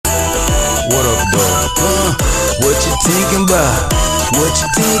What up, dog? What you thinking about? What you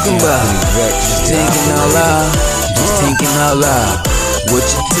thinking about? Just thinking out loud. Just thinking out loud. What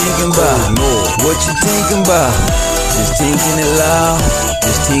you thinking about? What you thinking about? Just thinking it loud.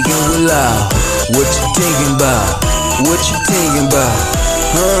 Just thinking it loud. What you thinking about? What you thinking about?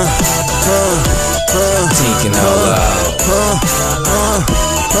 Thinking out loud.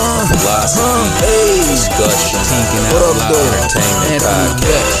 Philosophy, discussion, thinking out loud, entertainment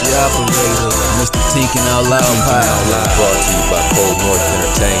podcast. The operator, Mr. Thinking Out Loud podcast. Brought to you by Cold North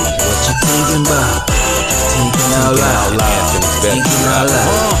Entertainment. What you thinking about? Thinking out loud. Thinking out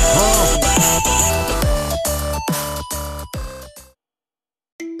loud.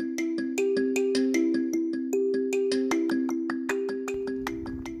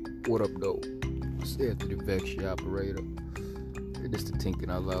 What up, though? It's Anthony Vex, the operator. This is the Thinking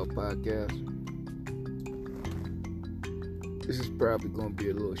Out Loud podcast. This is probably going to be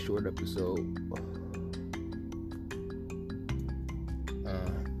a little short episode.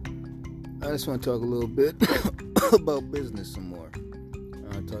 I just want to talk a little bit about business some more.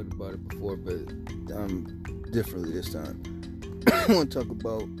 I talked about it before, but differently this time. I want to talk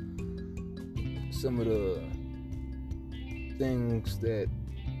about some of the things that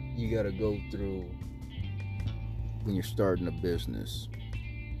you got to go through when you're starting a business.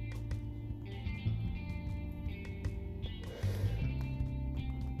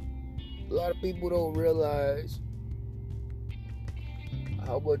 A lot of people don't realize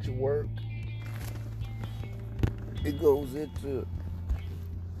how much work it goes into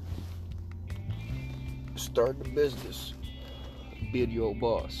starting a business, being your own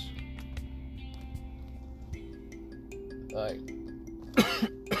boss. Like,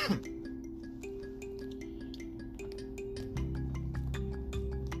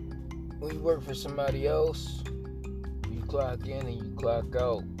 when you work for somebody else, you clock in and you clock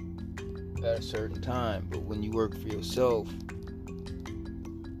out at a certain time. But when you work for yourself,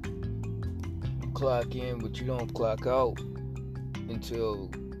 you clock in, but you don't clock out until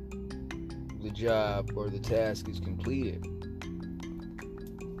the job or the task is completed.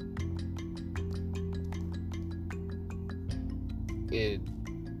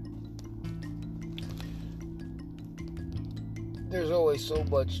 There's always so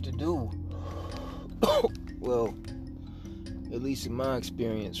much to do. Well, at least in my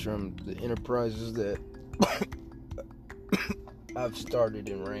experience from the enterprises that I've started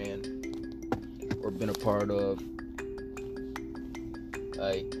and ran or been a part of,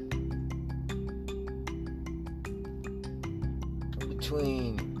 like,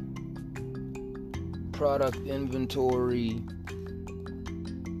 between product inventory,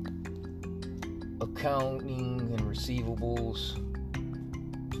 accounting and receivables,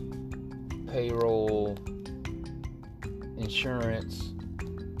 payroll, insurance,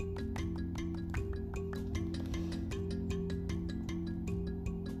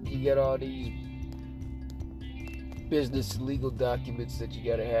 you got all these business and legal documents that you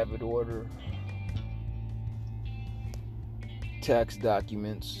gotta have in order, tax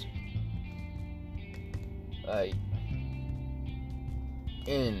documents, like,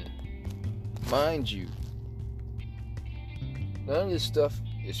 and mind you, none of this stuff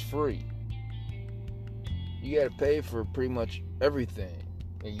is free. You gotta pay for pretty much everything.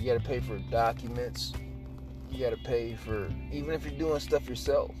 And you gotta pay for documents. You gotta pay for, even if you're doing stuff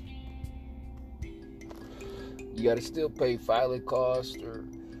yourself, you gotta still pay filing costs or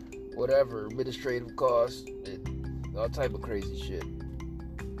whatever, administrative costs, all type of crazy shit.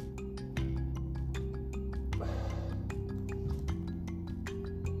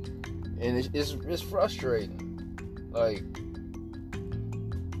 And it's frustrating. Like,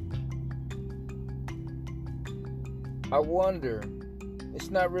 I wonder, it's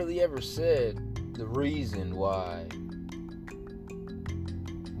not really ever said the reason why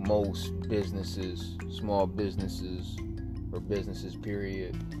most businesses, small businesses, or businesses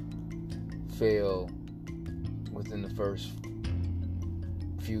period, fail within the first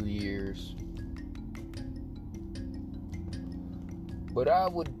few years. But I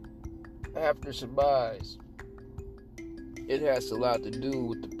would have to surmise it has a lot to do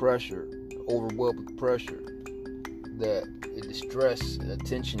with the pressure, the overwhelming pressure, the stress and the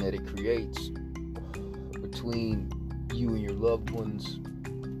tension that it creates between you and your loved ones,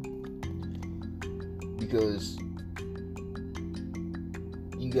 because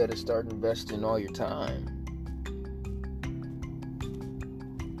you got to start investing all your time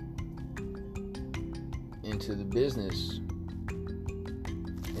into the business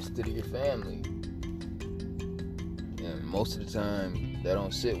instead of your family. And most of the time that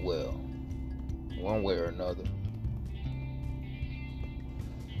don't sit well, one way or another.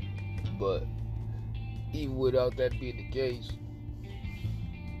 But even without that being the case,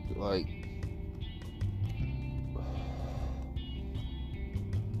 like,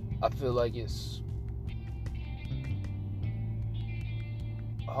 I feel like it's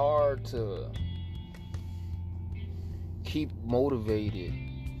hard to keep motivated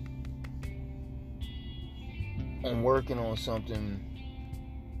on working on something,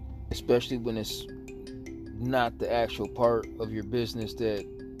 especially when it's not the actual part of your business that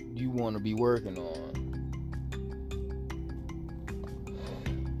you want to be working on.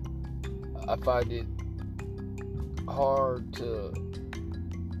 I find it hard to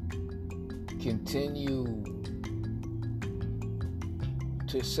continue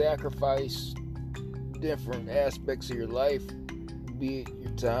to sacrifice different aspects of your life, be it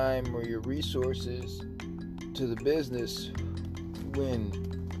your time or your resources, to the business when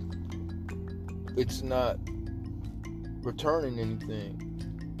it's not returning anything.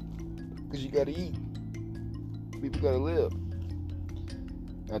 Because you gotta eat. People gotta live.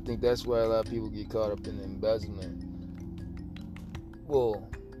 I think that's why a lot of people get caught up in the embezzlement. Well,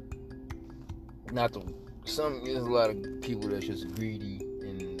 there's a lot of people that's just greedy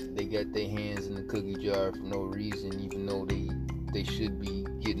and they got their hands in the cookie jar for no reason, even though they should be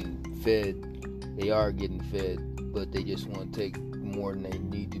getting fed. They are getting fed, but they just want to take more than they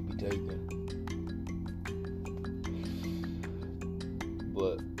need to be taken.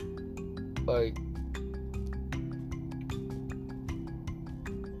 But, like,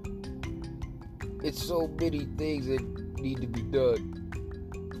 it's so many things that need to be done.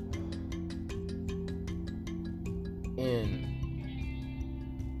 And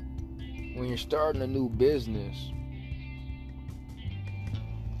when you're starting a new business,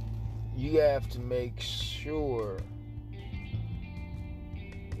 you have to make sure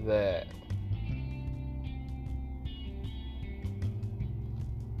that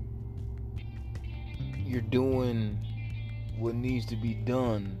you're doing what needs to be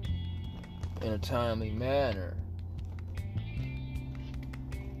done in a timely manner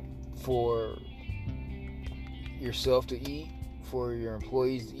for yourself to eat, for your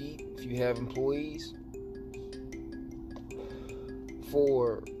employees to eat, if you have employees,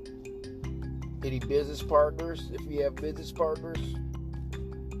 for any business partners, if you have business partners,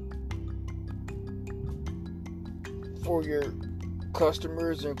 for your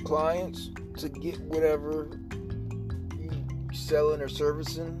customers and clients to get whatever you selling or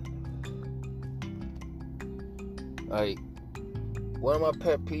servicing. Like, one of my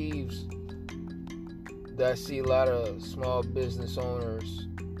pet peeves that I see a lot of small business owners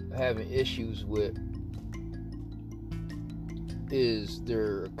having issues with is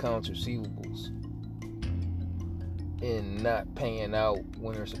their accounts receivables and not paying out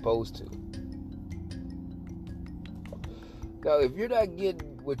when they're supposed to. Now, if you're not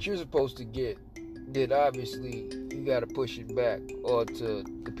getting what you're supposed to get, then obviously you got to push it back or to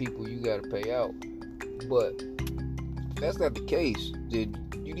the people you got to pay out. But if that's not the case, then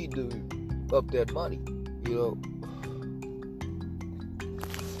you need to up that money, you know.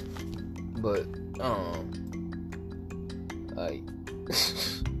 But like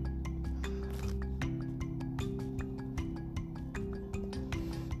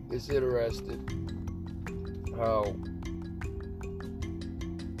it's interesting how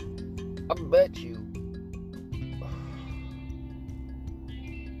I bet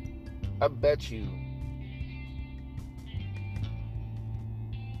you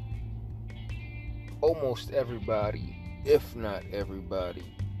almost everybody, if not everybody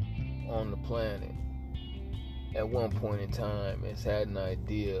on the planet at one point in time has had an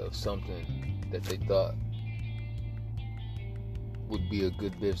idea of something that they thought would be a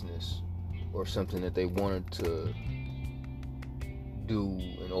good business or something that they wanted to do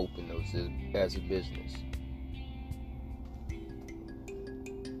and open as a business.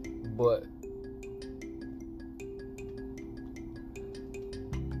 But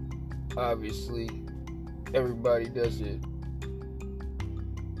obviously everybody doesn't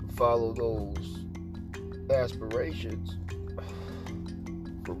follow those aspirations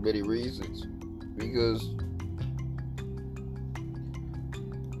for many reasons, because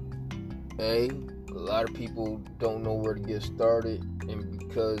a lot of people don't know where to get started, and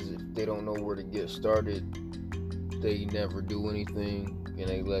because if they don't know where to get started, they never do anything and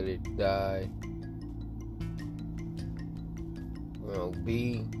they let it die.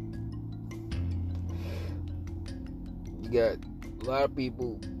 B, you got a lot of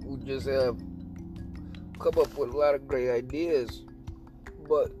people who just have come up with a lot of great ideas,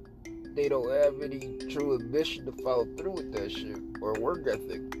 but they don't have any true ambition to follow through with that shit or work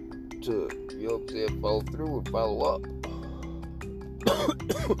ethic to, follow through and follow up.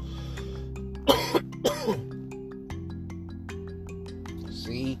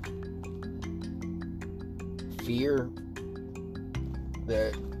 fear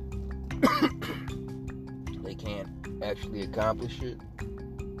that they can't actually accomplish it,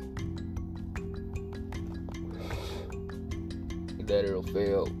 that it'll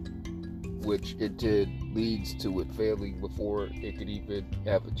fail, which it did, leads to it failing before it could even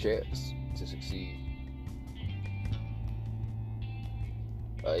have a chance to succeed.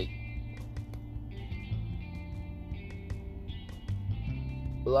 Like,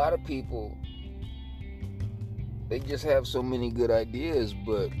 a lot of people, they just have so many good ideas,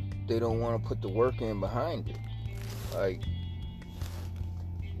 but they don't want to put the work in behind it. Like,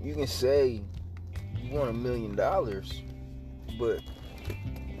 you can say you want $1 million, but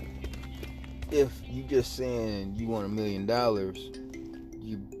if you just saying you want $1 million,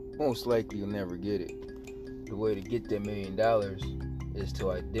 you most likely will never get it. The way to get that $1 million is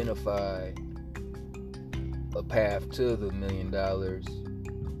to identify a path to the $1 million,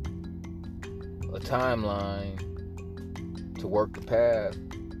 a timeline to work the path,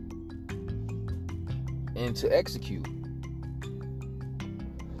 and to execute.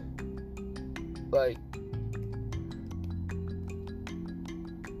 Like,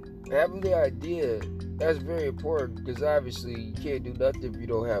 having the idea, that's very important, because obviously you can't do nothing if you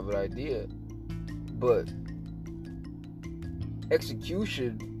don't have an idea. But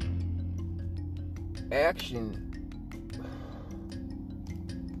execution, action,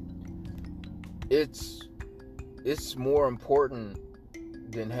 it's more important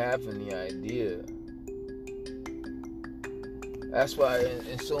than having the idea. That's why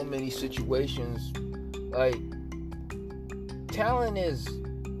in so many situations, like, talent is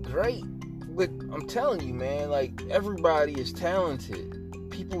great, but I'm telling you, man, like, everybody is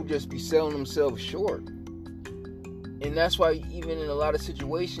talented. People just be selling themselves short. And that's why even in a lot of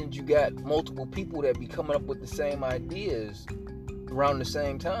situations, you got multiple people that be coming up with the same ideas around the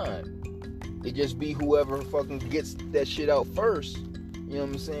same time. It just be whoever fucking gets that shit out first, you know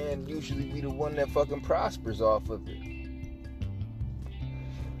what I'm saying, usually be the one that fucking prospers off of it.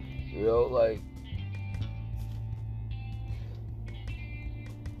 You know, like,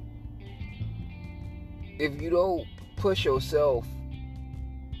 if you don't push yourself,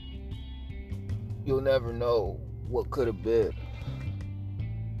 you'll never know what could have been.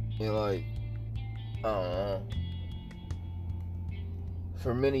 And like, I don't know.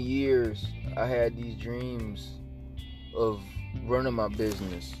 For many years, I had these dreams of running my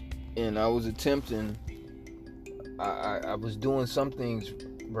business, and I was attempting. I was doing some things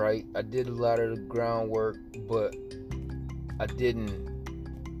right. I did a lot of the groundwork, but I didn't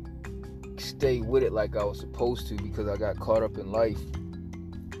stay with it like I was supposed to, because I got caught up in life.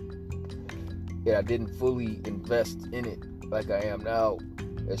 Yeah, I didn't fully invest in it like I am now,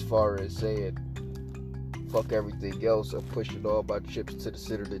 as far as saying, fuck everything else, I push it all my chips to the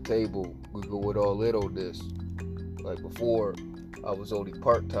center of the table, we go with all in on this. Like, before, I was only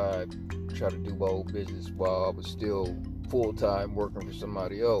part-time, trying to do my own business while I was still full-time working for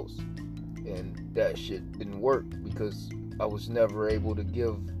somebody else. And that shit didn't work, because I was never able to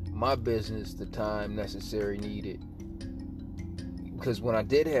give my business the time necessary needed. Because when I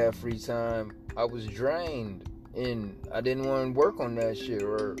did have free time, I was drained, and I didn't want to work on that shit,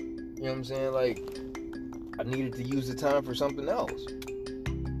 or, you know what I'm saying, like, I needed to use the time for something else.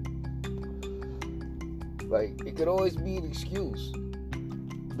 Like, it could always be an excuse,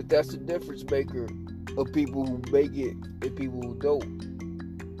 but that's the difference maker of people who make it and people who don't.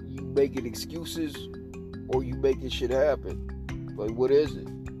 You making excuses, or you making shit happen. Like, what is it?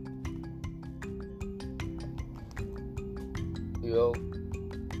 You know,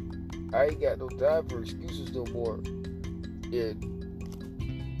 I ain't got no time for excuses no more. And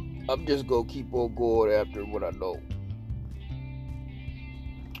I'm just gonna keep on going after what I know.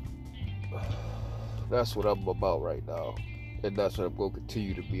 That's what I'm about right now. And that's what I'm gonna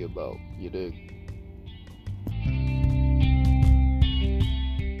continue to be about. You dig?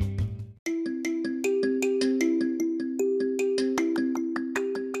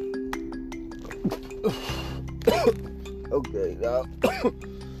 Okay, now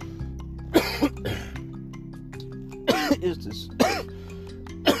it's this.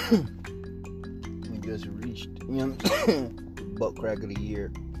 We just reached, you know what I'm saying, the butt crack of the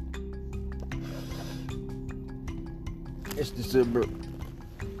year. It's December.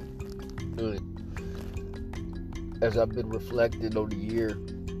 As I've been reflecting on the year,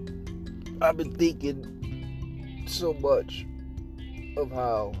 I've been thinking so much of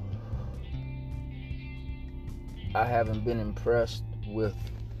how I haven't been impressed with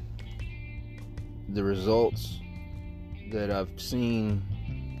the results that I've seen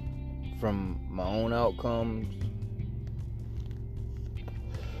from my own outcomes,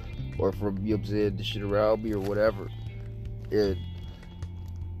 or from, you know what I'm saying, the shit around me or whatever. And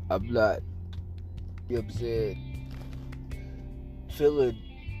I'm not, you know what I'm saying, feeling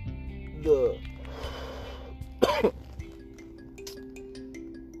the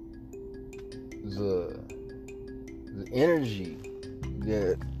the energy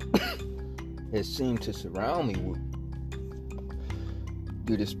that has seemed to surround me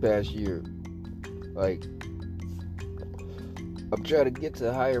through this past year. Like, I'm trying to get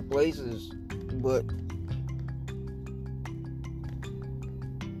to higher places, but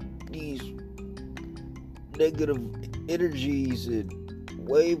these negative energies and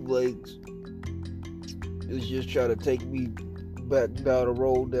wavelengths is just trying to take me back down a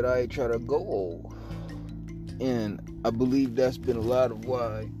road that I ain't trying to go on. And I believe that's been a lot of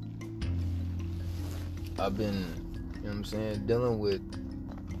why I've been, you know what I'm saying, dealing with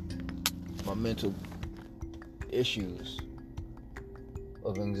my mental issues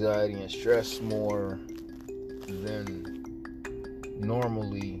of anxiety and stress more than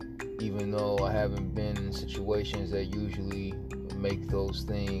normally, even though I haven't been in situations that usually make those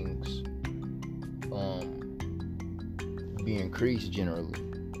things be increased generally.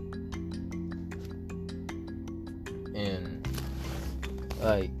 And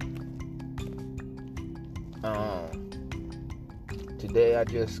like today I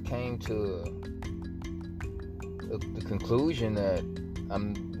just came to the conclusion that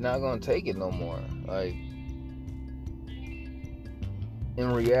I'm not gonna take it no more. Like,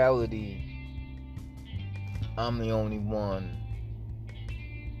 in reality, I'm the only one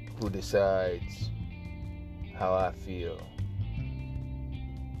who decides how I feel.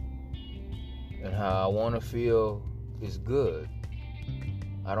 And how I want to feel is good.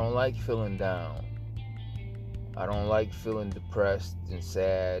 I don't like feeling down. I don't like feeling depressed and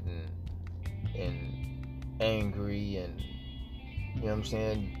sad and angry and, you know what I'm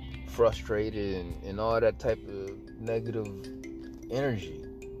saying, frustrated and all that type of negative energy.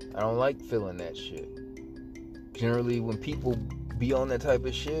 I don't like feeling that shit. Generally, when people be on that type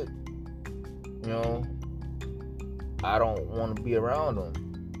of shit, you know, I don't want to be around them.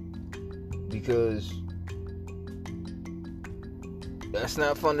 Because that's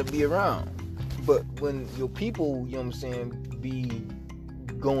not fun to be around. But when your people, you know what I'm saying, be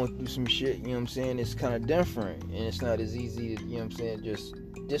going through some shit, you know what I'm saying, it's kind of different. And it's not as easy to, you know what I'm saying, just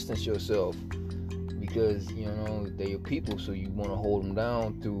distance yourself. Because, you know, they're your people, so you want to hold them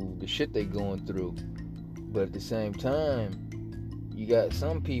down through the shit they going through. But at the same time, you got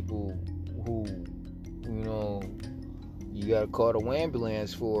some people who, you know, you got to call the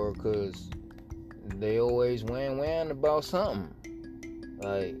ambulance for, because they always whan about something.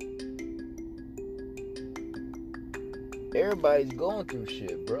 Like, everybody's going through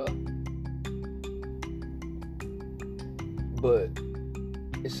shit, bro. But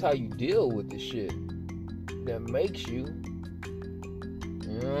it's how you deal with the shit that makes you,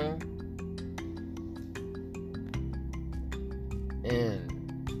 you know? And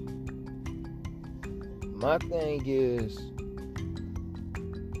my thing is,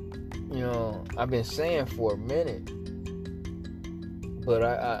 you know, I've been saying for a minute, but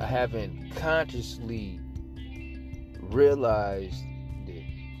I haven't consciously realized it.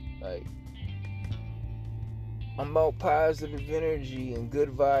 Like, I'm about positive energy and good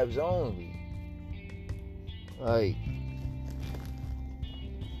vibes only. Like,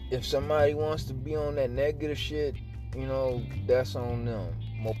 if somebody wants to be on that negative shit, you know, that's on them.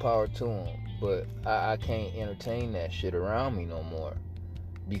 More power to them. But I can't entertain that shit around me no more.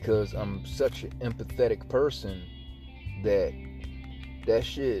 Because I'm such an empathetic person that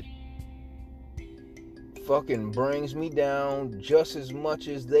shit fucking brings me down just as much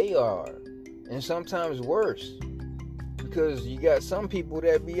as they are. And sometimes worse. Because you got some people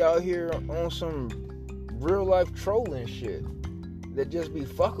that be out here on some real life trolling shit that just be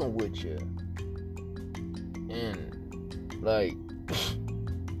fucking with you. And like,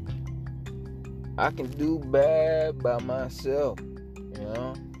 I can do bad by myself, you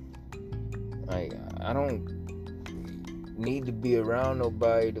know? Like, I don't need to be around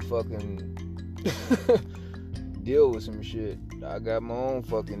nobody to fucking deal with some shit. I got my own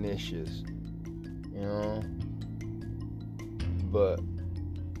fucking issues, you know? But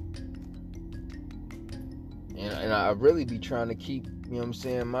and I really be trying to keep, you know what I'm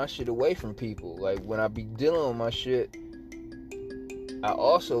saying, my shit away from people. Like, when I be dealing with my shit, I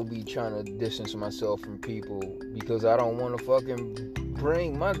also be trying to distance myself from people because I don't want to fucking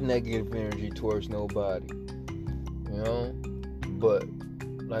bring my negative energy towards nobody, you know? But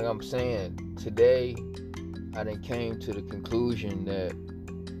like I'm saying, today I done came to the conclusion that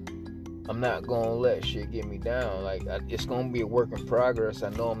I'm not gonna let shit get me down. Like, it's gonna be a work in progress. I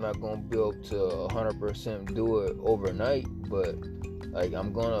know I'm not gonna be able to 100% do it overnight, but like,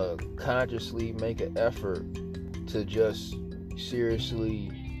 I'm gonna consciously make an effort to just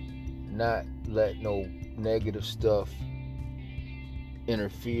seriously not let no negative stuff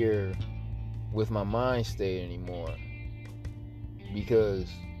interfere with my mind state anymore, because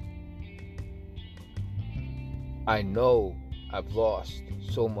I know I've lost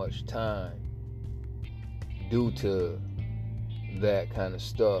so much time due to that kind of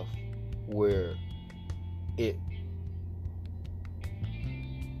stuff, where it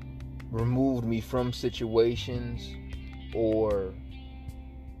removed me from situations, or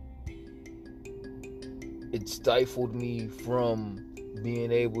it stifled me from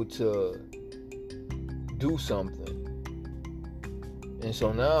being able to do something. And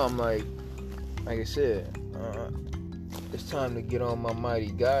so now I'm like I said, it's time to get on my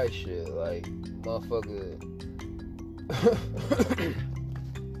mighty guy shit. Like, motherfucker,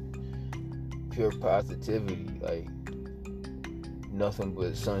 pure positivity. Like, nothing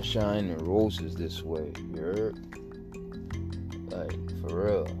but sunshine and roses this way. You heard? Like, for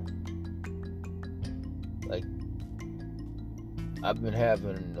real. Like, I've been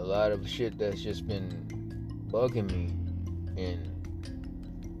having a lot of shit that's just been bugging me, and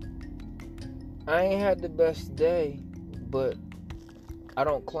I ain't had the best day, but I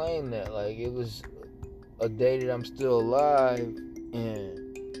don't claim that. Like, it was a day that I'm still alive,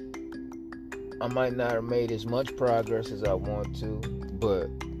 and I might not have made as much progress as I want to, but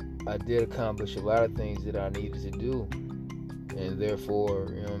I did accomplish a lot of things that I needed to do, and therefore,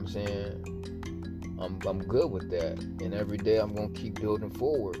 you know what I'm saying, I'm good with that. And every day I'm gonna keep building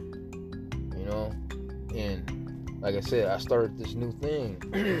forward, you know. And like I said, I started this new thing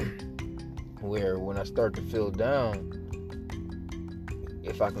where when I start to feel down,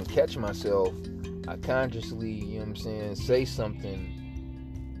 if I can catch myself, I consciously, you know what I'm saying, say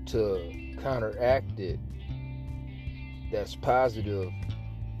something to counteract it that's positive,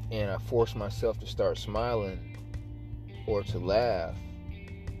 and I force myself to start smiling or to laugh,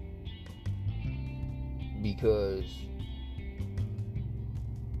 because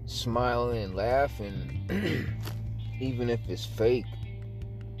smiling and laughing, even if it's fake,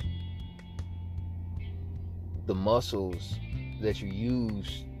 the muscles that you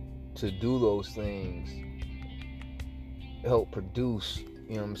use to do those things help produce,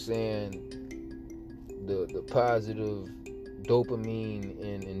 you know what I'm saying, the positive dopamine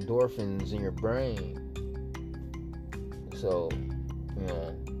and endorphins in your brain. So, you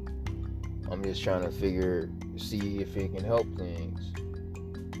know, I'm just trying to see if it can help things,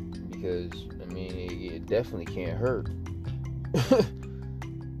 because I mean, it definitely can't hurt.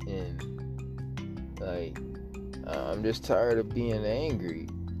 And like, I'm just tired of being angry.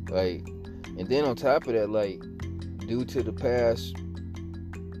 Like, and then on top of that, like, due to the past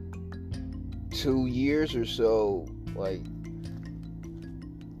 2 years or so, like,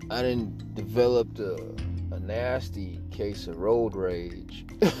 I done developed a nasty case of road rage.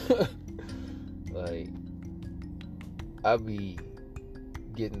 Like, I be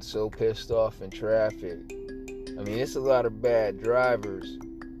getting so pissed off in traffic. I mean, it's a lot of bad drivers,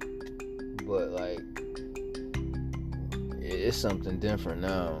 but like, it's something different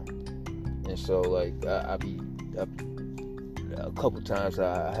now. And so, like, I a couple times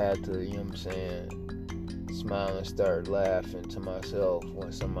I had to, you know what I'm saying, smile and start laughing to myself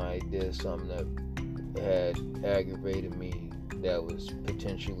when somebody did something that had aggravated me, that was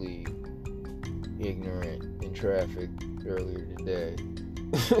potentially ignorant in traffic earlier today.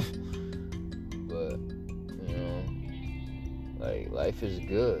 But, you know, like, life is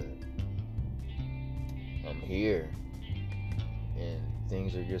good. I'm here, and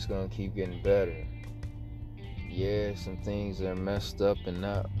things are just gonna keep getting better. Yeah, some things are messed up and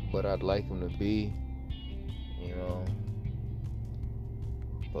not what I'd like them to be, you know.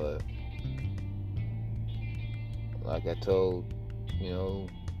 But like I told, you know,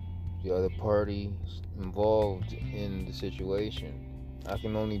 the other party involved in the situation, I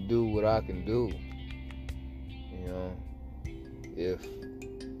can only do what I can do. You know, if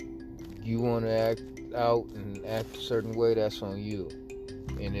you want to act out and act a certain way, that's on you.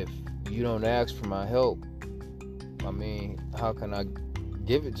 And if you don't ask for my help, I mean, how can I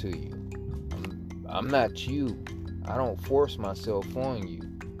give it to you? I'm not you. I don't force myself on you,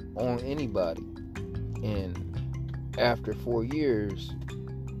 on anybody. And after 4 years,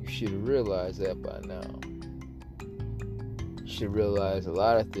 you should have realized that by now. You should realize a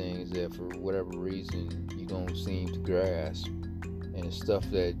lot of things that for whatever reason you don't seem to grasp. And the stuff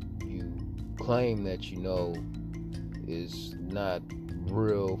that you claim that you know is not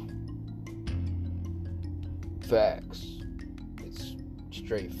real facts. It's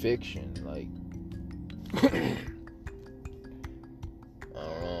straight fiction. Like, I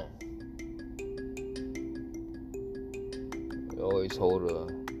don't know. It always hold a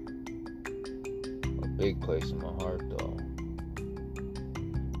big place in my heart, though.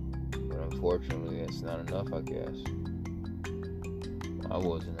 But unfortunately, it's not enough, I guess. I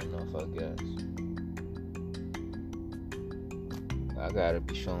wasn't enough, I guess. I gotta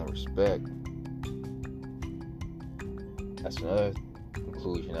be shown respect. That's another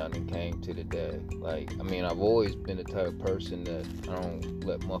conclusion I done came to today. Like, I mean, I've always been the type of person that I don't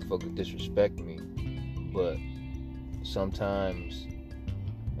let motherfuckers disrespect me. But sometimes,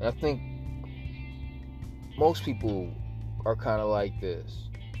 and I think most people are kind of like this,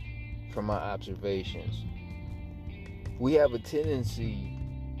 from my observations. We have a tendency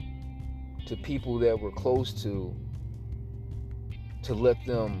to people that we're close to let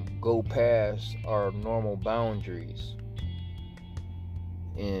them go past our normal boundaries.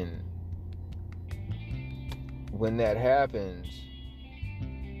 And when that happens,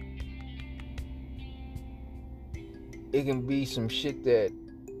 it can be some shit that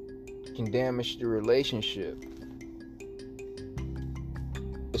can damage the relationship,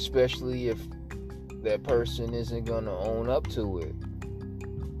 especially if that person isn't gonna own up to it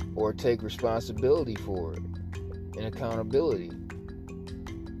or take responsibility for it and accountability.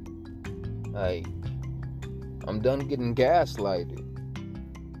 Like, I'm done getting gaslighted.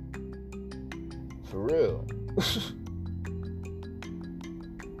 For real. If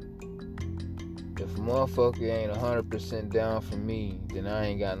a motherfucker ain't 100% down for me, then I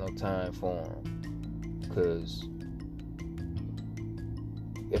ain't got no time for him. Cause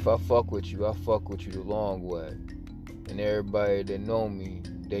if I fuck with you the long way. And everybody that know me,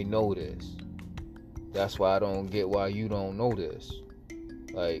 they know this. That's why I don't get why you don't know this.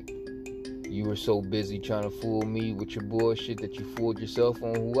 Like, you were so busy trying to fool me with your bullshit that you fooled yourself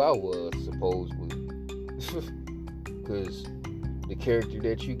on who I was, supposedly. Because the character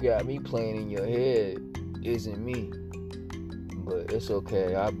that you got me playing in your head isn't me. But it's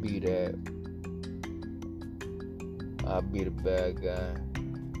okay, I'll be that. I'll be the bad guy.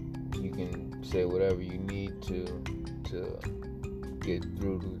 You can say whatever you need to get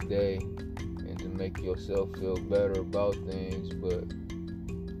through the day and to make yourself feel better about things, but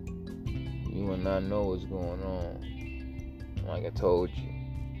you will not know what's going on. Like I told you,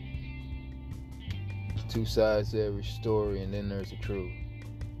 there's two sides to every story, and then there's the truth.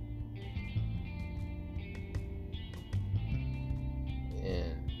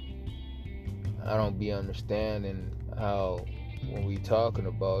 And I don't be understanding how, when we talking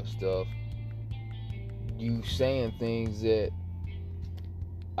about stuff, you saying things that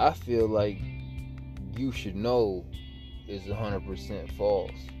I feel like you should know is 100%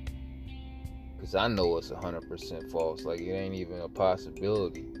 false. Because I know it's 100% false. Like, it ain't even a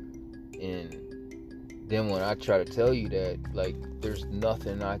possibility. And then when I try to tell you that, like, there's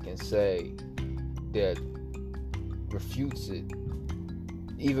nothing I can say that refutes it.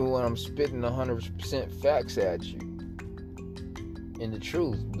 Even when I'm spitting 100% facts at you. And the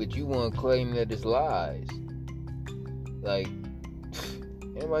truth. But you want to claim that it's lies. Like,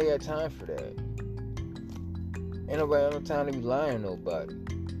 ain't nobody got time for that. Ain't nobody got no time to be lying to nobody.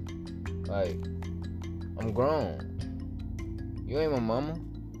 Like, I'm grown. You ain't my mama.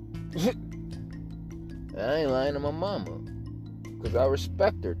 I ain't lying to my mama. Because I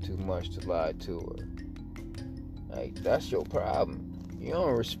respect her too much to lie to her. Like, that's your problem. You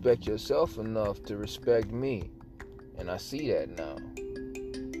don't respect yourself enough to respect me. And I see that now.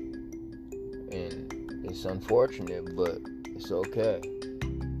 And it's unfortunate, but it's okay.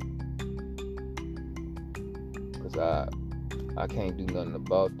 Because I can't do nothing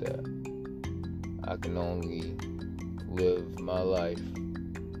about that. I can only live my life.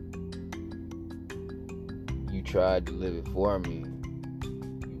 You tried to live it for me.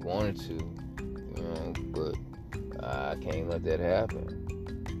 You wanted to, you know, but I can't let that happen.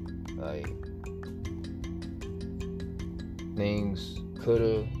 Like, things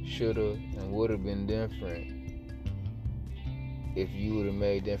coulda, shoulda, and woulda been different if you would have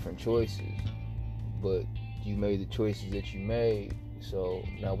made different choices. But you made the choices that you made, so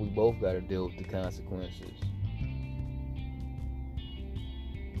now we both got to deal with the consequences.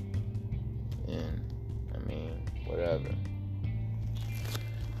 And I mean, whatever.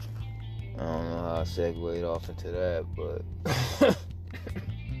 I don't know how I segued off into that, but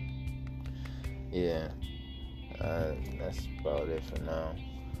yeah, that's about it for now.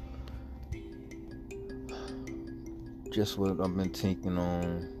 Just what I've been thinking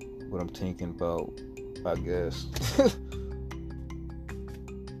on, what I'm thinking about, I guess.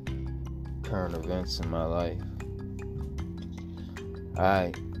 current events in my life.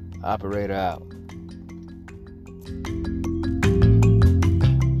 Alright, operator out.